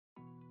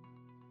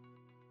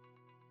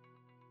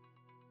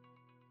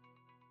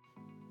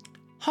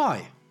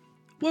Hi,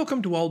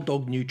 welcome to Old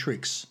Dog New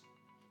Tricks.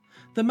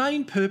 The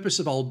main purpose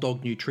of Old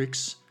Dog New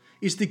Tricks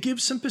is to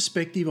give some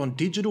perspective on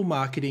digital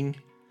marketing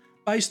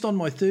based on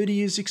my 30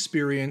 years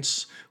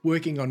experience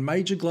working on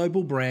major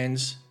global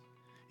brands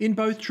in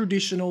both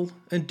traditional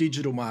and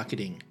digital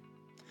marketing,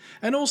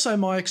 and also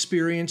my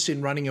experience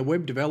in running a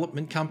web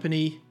development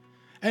company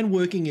and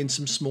working in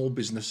some small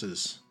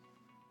businesses.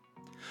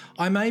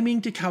 I'm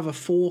aiming to cover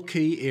 4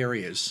 key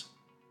areas.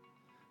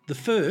 The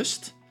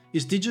first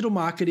is digital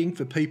marketing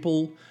for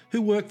people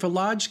who work for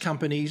large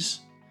companies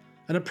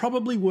and are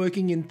probably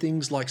working in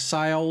things like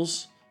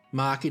sales,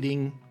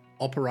 marketing,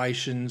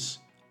 operations,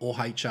 or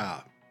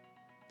HR.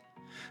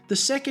 The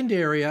second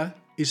area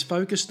is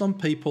focused on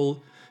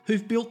people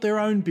who've built their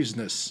own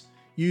business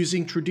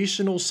using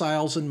traditional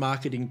sales and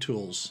marketing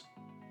tools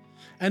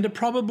and are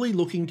probably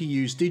looking to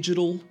use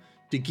digital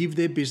to give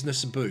their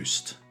business a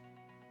boost.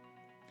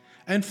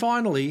 And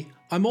finally,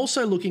 I'm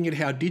also looking at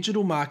how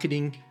digital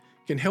marketing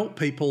can help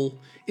people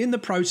in the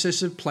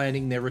process of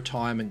planning their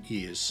retirement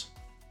years.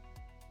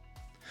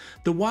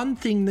 The one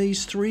thing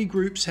these 3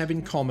 groups have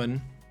in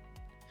common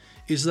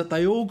is that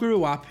they all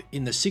grew up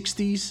in the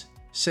 60s,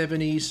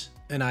 70s,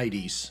 and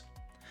 80s,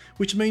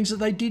 which means that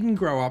they didn't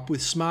grow up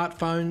with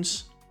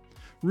smartphones,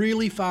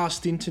 really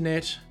fast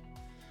internet,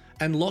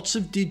 and lots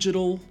of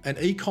digital and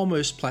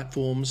e-commerce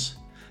platforms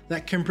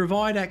that can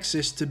provide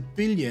access to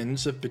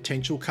billions of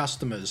potential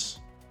customers.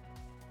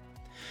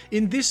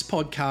 In this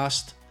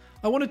podcast,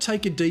 I want to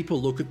take a deeper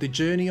look at the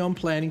journey I'm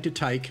planning to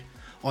take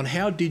on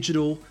how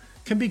digital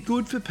can be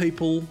good for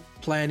people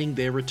planning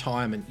their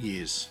retirement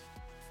years.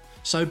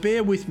 So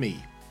bear with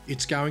me,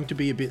 it's going to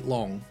be a bit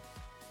long.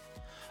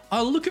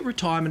 I'll look at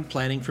retirement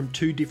planning from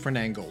 2 different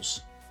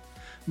angles.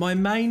 My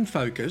main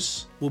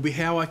focus will be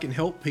how I can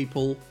help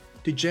people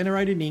to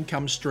generate an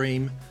income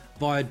stream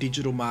via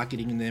digital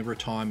marketing in their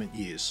retirement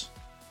years.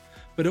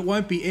 But it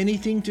won't be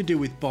anything to do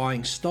with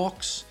buying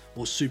stocks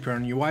or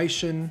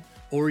superannuation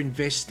or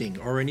investing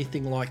or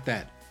anything like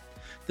that.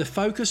 The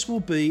focus will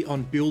be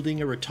on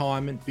building a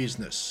retirement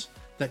business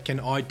that can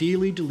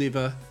ideally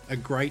deliver a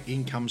great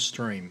income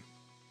stream.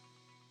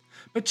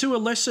 But to a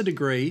lesser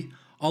degree,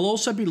 I'll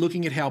also be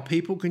looking at how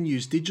people can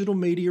use digital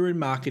media and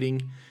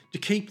marketing to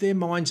keep their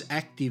minds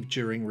active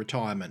during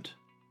retirement.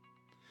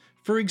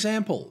 For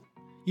example,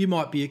 you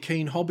might be a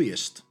keen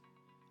hobbyist,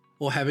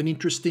 or have an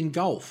interest in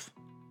golf,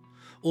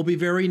 or be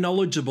very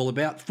knowledgeable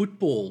about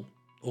football,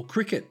 or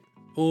cricket,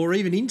 or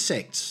even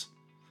insects.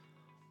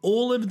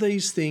 All of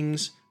these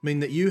things mean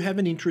that you have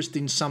an interest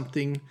in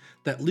something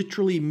that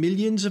literally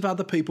millions of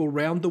other people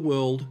around the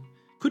world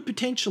could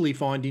potentially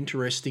find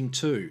interesting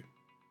too.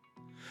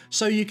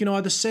 So you can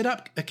either set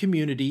up a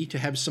community to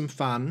have some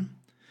fun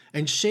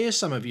and share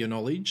some of your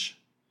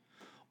knowledge,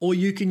 or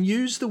you can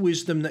use the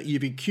wisdom that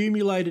you've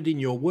accumulated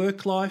in your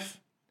work life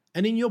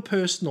and in your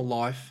personal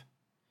life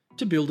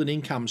to build an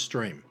income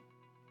stream.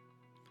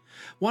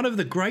 One of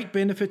the great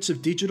benefits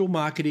of digital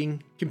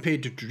marketing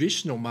compared to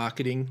traditional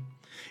marketing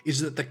is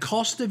that the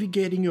cost of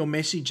getting your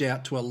message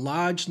out to a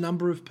large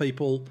number of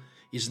people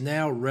is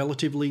now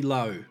relatively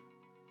low,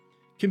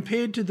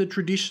 compared to the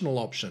traditional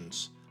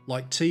options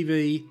like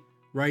TV,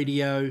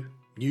 radio,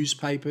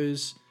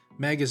 newspapers,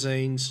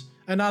 magazines,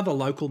 and other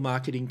local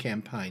marketing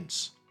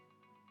campaigns.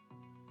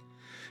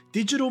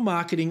 Digital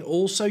marketing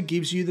also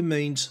gives you the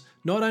means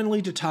not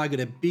only to target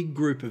a big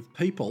group of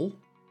people,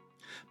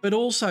 but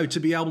also to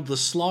be able to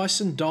slice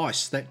and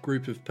dice that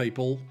group of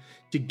people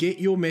to get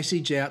your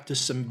message out to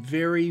some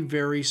very,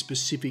 very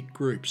specific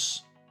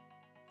groups.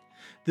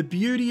 The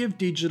beauty of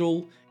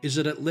digital is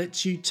that it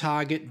lets you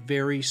target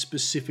very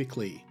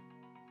specifically.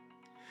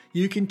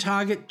 You can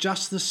target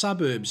just the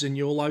suburbs in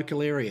your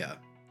local area.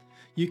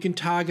 You can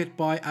target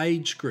by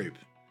age group,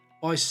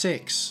 by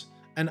sex,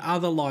 and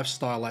other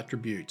lifestyle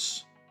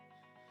attributes.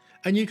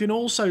 And you can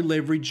also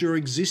leverage your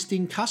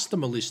existing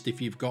customer list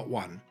if you've got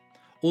one,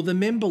 or the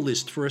member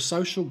list for a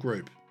social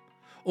group,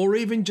 or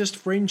even just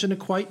friends and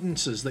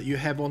acquaintances that you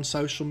have on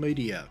social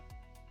media.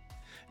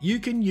 You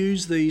can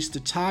use these to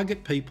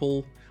target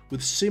people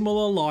with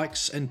similar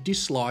likes and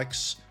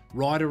dislikes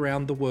right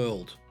around the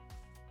world.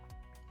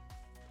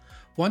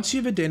 Once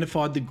you've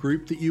identified the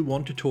group that you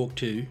want to talk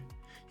to,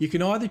 you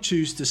can either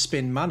choose to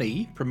spend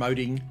money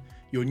promoting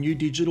your new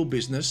digital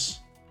business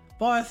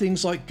via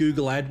things like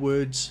Google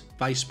AdWords,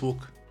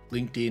 Facebook,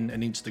 LinkedIn,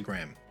 and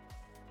Instagram.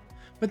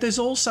 But there's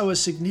also a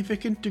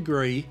significant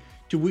degree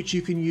to which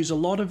you can use a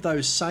lot of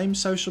those same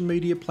social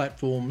media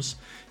platforms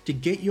to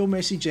get your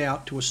message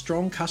out to a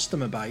strong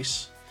customer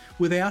base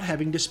without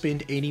having to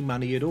spend any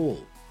money at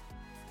all.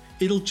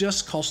 It'll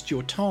just cost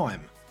your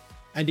time,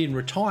 and in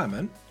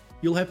retirement,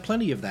 you'll have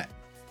plenty of that.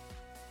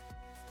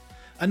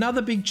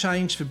 Another big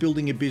change for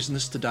building a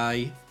business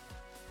today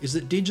is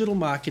that digital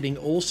marketing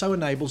also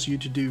enables you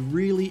to do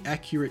really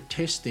accurate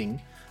testing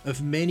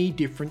of many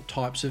different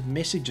types of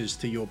messages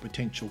to your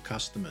potential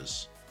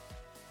customers.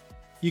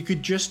 You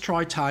could just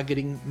try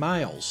targeting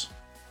males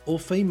or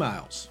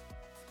females.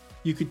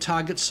 You could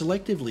target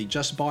selectively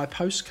just by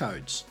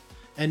postcodes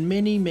and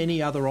many,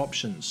 many other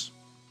options.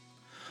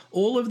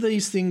 All of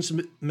these things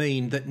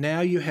mean that now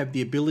you have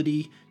the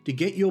ability to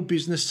get your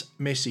business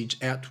message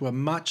out to a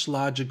much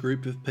larger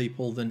group of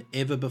people than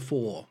ever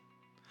before,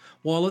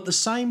 while at the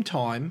same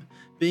time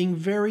being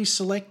very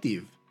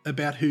selective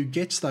about who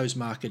gets those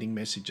marketing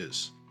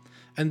messages.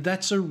 And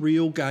that's a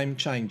real game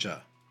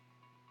changer.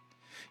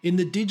 In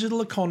the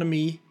digital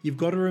economy, you've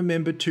got to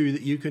remember too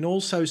that you can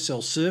also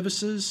sell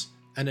services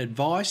and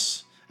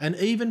advice and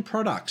even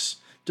products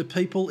to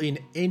people in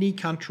any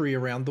country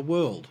around the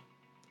world.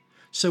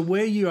 So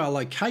where you are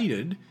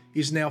located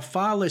is now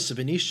far less of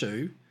an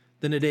issue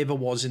than it ever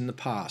was in the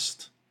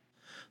past.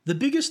 The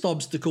biggest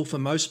obstacle for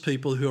most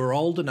people who are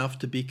old enough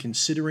to be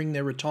considering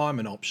their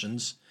retirement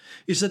options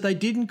is that they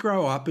didn't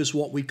grow up as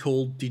what we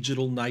call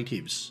digital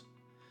natives.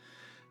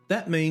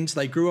 That means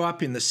they grew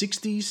up in the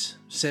 60s,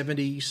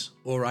 70s,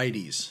 or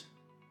 80s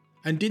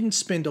and didn't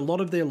spend a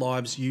lot of their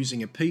lives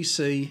using a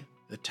PC,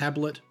 a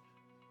tablet,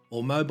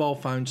 or mobile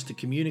phones to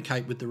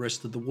communicate with the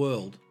rest of the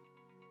world.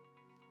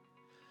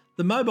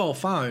 The mobile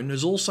phone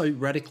has also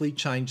radically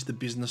changed the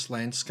business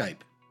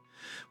landscape.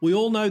 We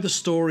all know the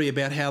story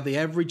about how the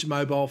average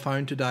mobile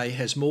phone today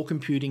has more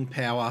computing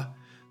power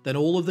than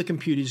all of the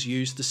computers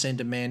used to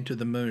send a man to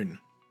the moon.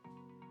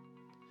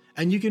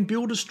 And you can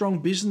build a strong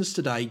business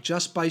today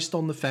just based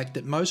on the fact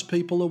that most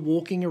people are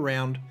walking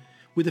around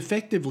with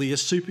effectively a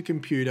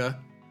supercomputer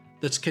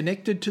that's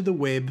connected to the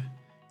web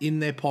in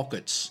their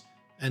pockets,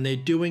 and they're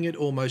doing it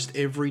almost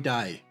every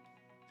day.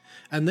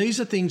 And these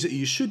are things that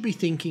you should be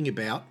thinking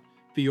about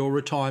for your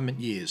retirement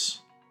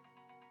years.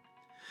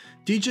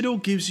 Digital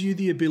gives you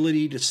the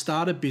ability to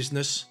start a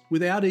business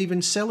without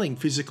even selling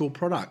physical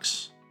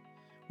products,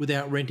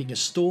 without renting a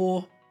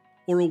store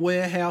or a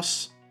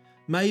warehouse,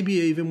 maybe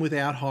even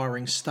without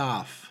hiring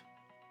staff.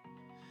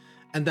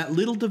 And that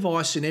little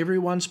device in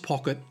everyone's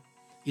pocket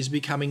is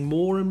becoming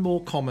more and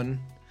more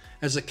common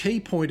as a key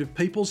point of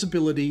people's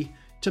ability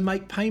to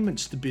make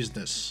payments to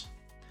business.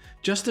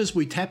 Just as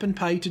we tap and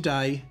pay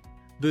today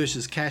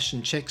versus cash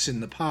and checks in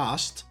the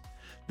past,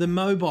 the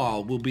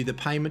mobile will be the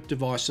payment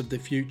device of the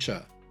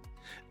future.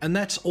 And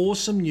that's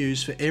awesome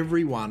news for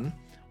everyone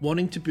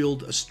wanting to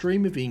build a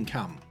stream of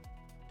income.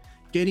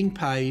 Getting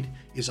paid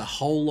is a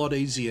whole lot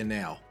easier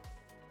now.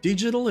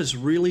 Digital has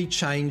really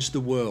changed the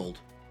world,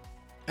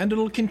 and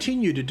it'll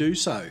continue to do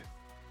so.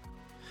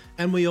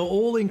 And we are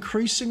all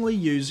increasingly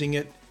using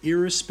it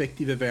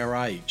irrespective of our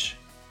age.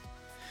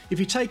 If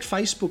you take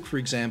Facebook, for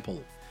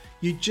example,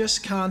 you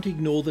just can't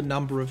ignore the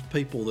number of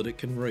people that it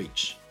can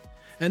reach.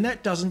 And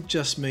that doesn't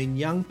just mean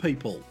young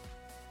people.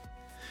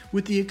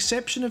 With the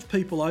exception of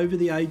people over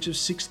the age of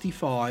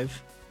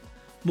 65,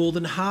 more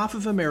than half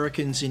of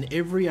Americans in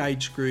every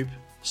age group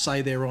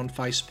say they're on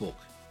Facebook.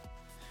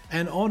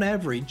 And on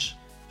average,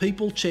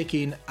 people check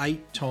in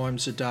 8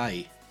 times a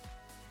day.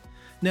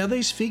 Now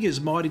these figures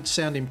might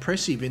sound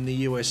impressive in the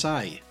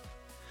USA,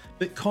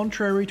 but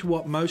contrary to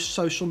what most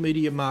social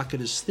media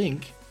marketers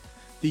think,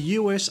 the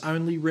US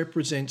only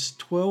represents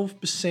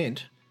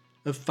 12%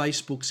 of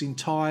Facebook's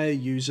entire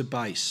user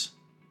base.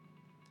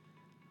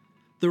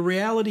 The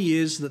reality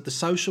is that the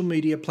social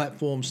media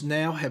platforms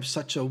now have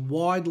such a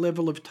wide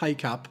level of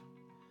take-up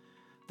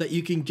that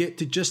you can get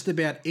to just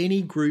about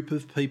any group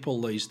of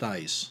people these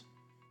days.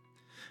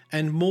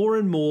 And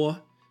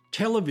more,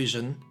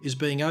 television is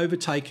being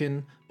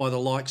overtaken by the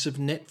likes of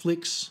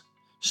Netflix,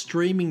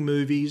 streaming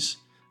movies,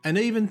 and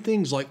even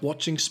things like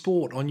watching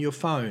sport on your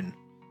phone.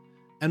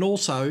 And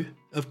also,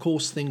 of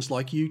course, things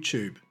like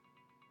YouTube.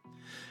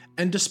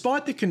 And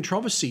despite the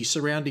controversy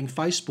surrounding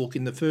Facebook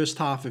in the first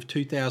half of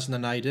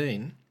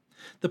 2018,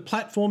 the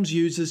platform's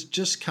users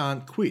just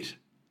can't quit,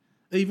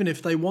 even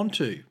if they want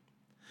to.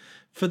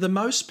 For the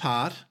most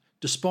part,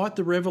 despite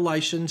the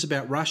revelations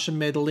about Russian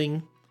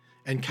meddling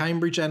and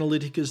Cambridge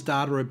Analytica's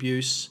data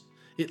abuse,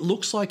 it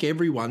looks like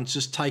everyone's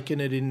just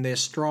taken it in their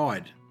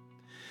stride.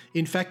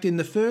 In fact, in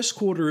the first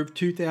quarter of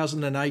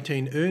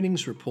 2018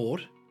 earnings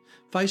report,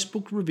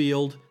 Facebook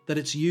revealed that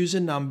its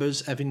user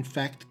numbers have in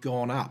fact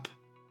gone up.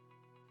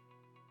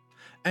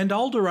 And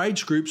older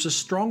age groups are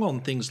strong on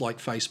things like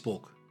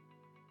Facebook.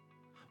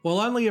 While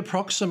only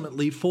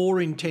approximately 4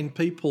 in 10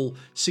 people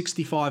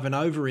 65 and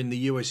over in the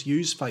US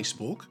use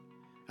Facebook,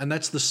 and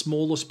that's the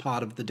smallest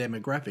part of the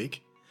demographic,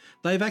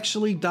 they've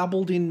actually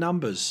doubled in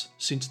numbers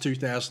since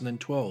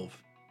 2012.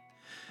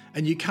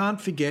 And you can't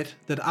forget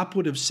that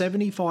upward of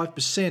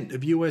 75%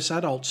 of US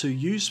adults who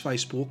use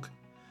Facebook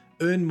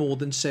earn more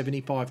than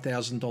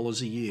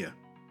 $75,000 a year.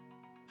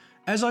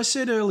 As I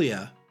said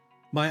earlier,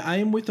 my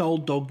aim with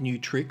Old Dog New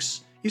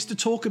Tricks is to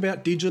talk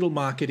about digital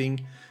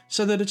marketing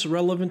so that it's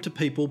relevant to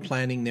people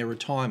planning their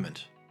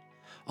retirement.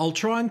 I'll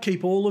try and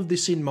keep all of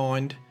this in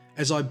mind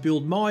as I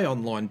build my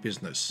online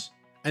business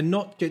and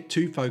not get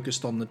too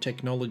focused on the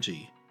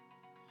technology.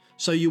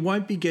 So you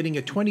won't be getting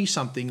a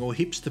 20-something or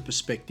hipster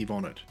perspective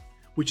on it,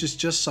 which is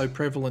just so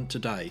prevalent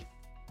today.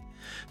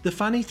 The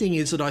funny thing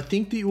is that I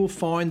think that you will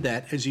find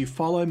that as you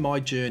follow my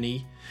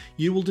journey,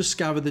 you will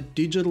discover that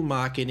digital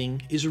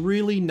marketing is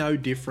really no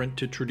different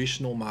to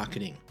traditional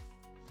marketing.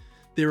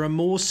 There are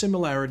more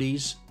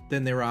similarities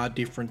than there are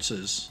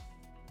differences.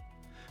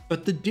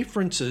 but the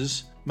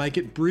differences make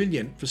it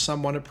brilliant for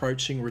someone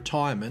approaching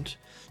retirement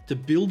to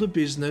build a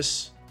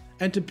business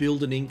and to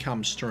build an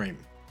income stream.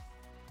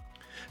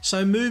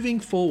 So moving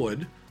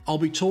forward, I'll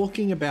be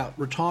talking about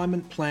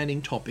retirement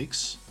planning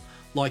topics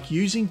like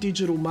using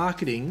digital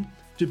marketing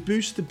to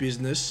boost the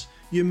business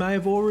you may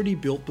have already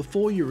built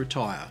before you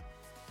retire,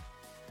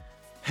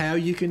 how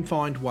you can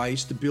find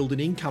ways to build an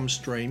income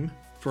stream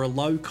for a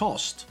low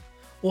cost,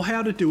 or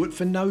how to do it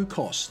for no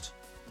cost.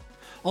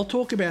 I'll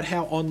talk about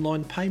how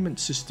online payment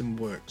system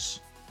works,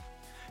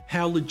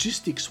 how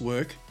logistics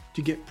work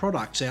to get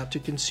products out to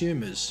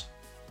consumers.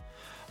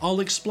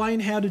 I'll explain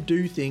how to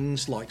do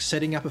things like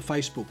setting up a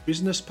Facebook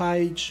business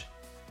page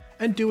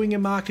and doing a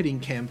marketing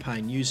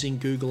campaign using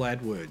Google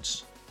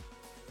AdWords.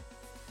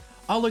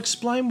 I'll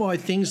explain why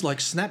things like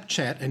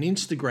Snapchat and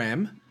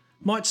Instagram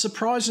might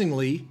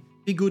surprisingly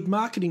be good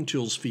marketing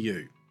tools for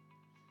you,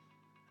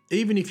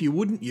 even if you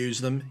wouldn't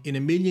use them in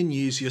a million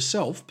years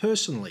yourself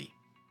personally.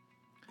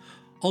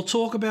 I'll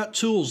talk about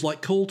tools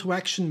like call to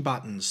action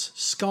buttons,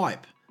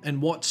 Skype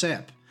and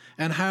WhatsApp,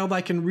 and how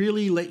they can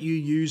really let you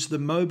use the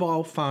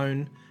mobile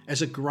phone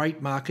as a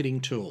great marketing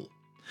tool.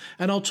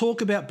 And I'll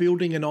talk about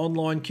building an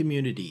online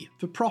community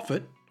for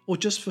profit or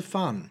just for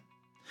fun,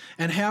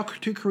 and how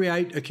to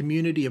create a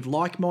community of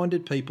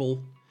like-minded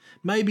people,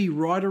 maybe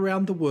right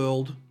around the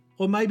world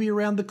or maybe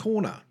around the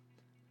corner,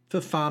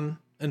 for fun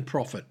and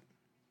profit.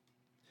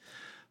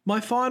 My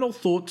final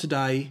thought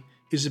today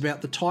is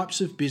about the types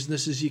of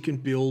businesses you can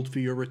build for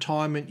your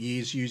retirement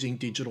years using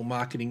digital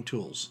marketing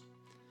tools.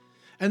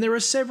 And there are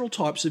several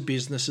types of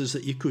businesses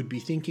that you could be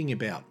thinking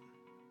about.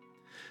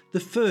 The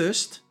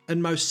first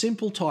and most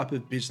simple type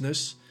of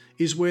business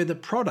is where the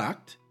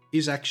product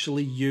is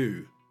actually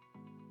you.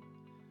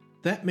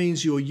 That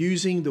means you're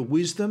using the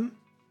wisdom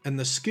and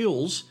the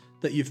skills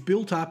that you've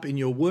built up in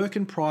your work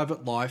and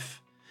private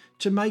life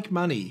to make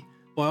money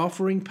by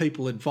offering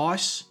people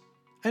advice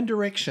and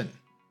direction.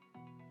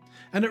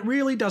 And it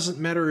really doesn't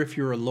matter if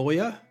you're a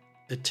lawyer,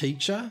 a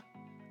teacher,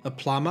 a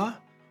plumber,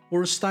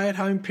 or a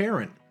stay-at-home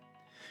parent.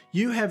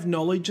 You have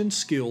knowledge and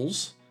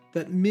skills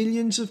that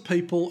millions of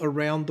people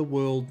around the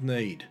world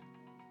need.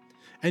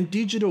 And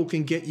digital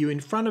can get you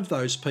in front of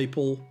those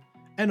people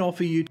and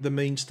offer you the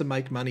means to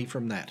make money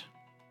from that.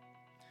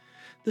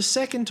 The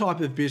second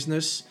type of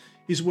business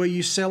is where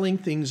you're selling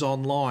things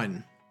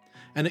online,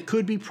 and it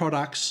could be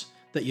products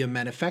that you're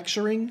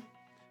manufacturing,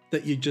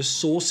 that you're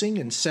just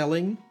sourcing and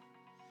selling,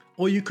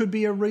 or you could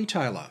be a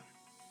retailer.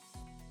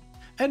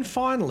 And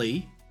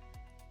finally,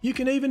 you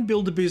can even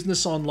build a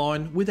business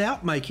online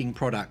without making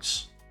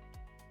products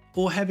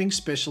or having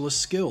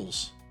specialist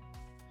skills.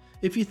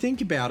 If you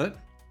think about it,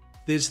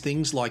 there's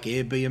things like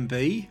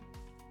Airbnb,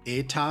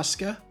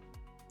 Airtasker,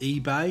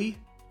 eBay,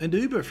 and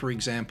Uber, for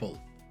example.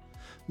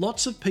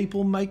 Lots of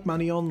people make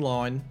money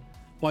online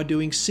by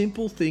doing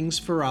simple things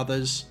for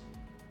others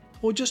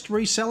or just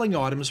reselling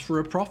items for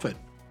a profit.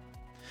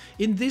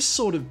 In this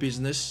sort of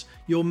business,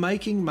 you're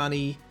making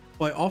money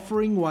by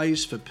offering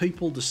ways for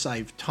people to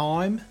save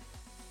time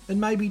and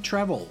maybe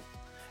travel,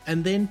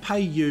 and then pay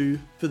you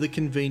for the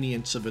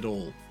convenience of it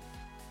all.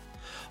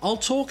 I'll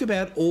talk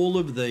about all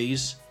of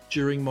these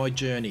during my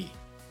journey.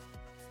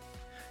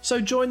 So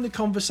join the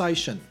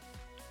conversation.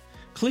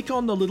 Click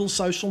on the little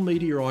social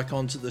media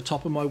icons at the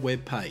top of my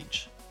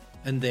webpage,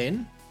 and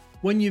then,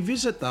 when you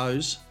visit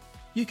those,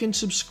 you can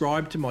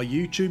subscribe to my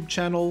YouTube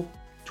channel,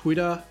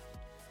 Twitter,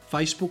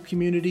 Facebook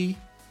community,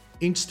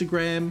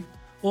 Instagram,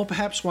 or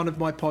perhaps one of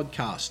my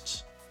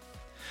podcasts.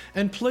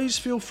 And please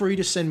feel free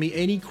to send me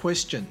any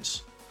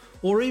questions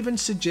or even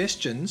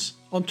suggestions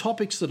on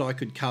topics that I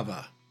could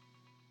cover.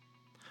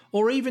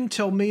 Or even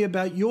tell me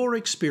about your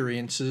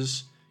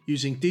experiences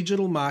using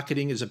digital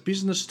marketing as a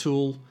business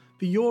tool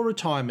for your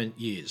retirement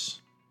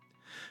years.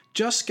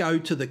 Just go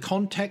to the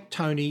Contact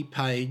Tony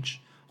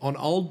page on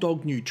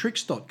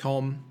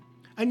olddognewtricks.com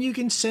and you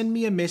can send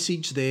me a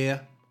message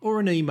there or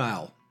an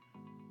email.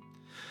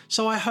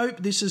 So I hope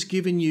this has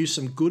given you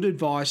some good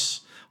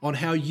advice on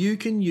how you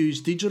can use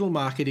digital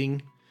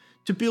marketing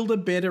to build a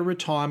better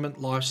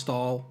retirement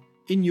lifestyle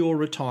in your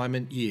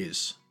retirement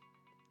years.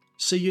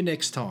 See you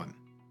next time.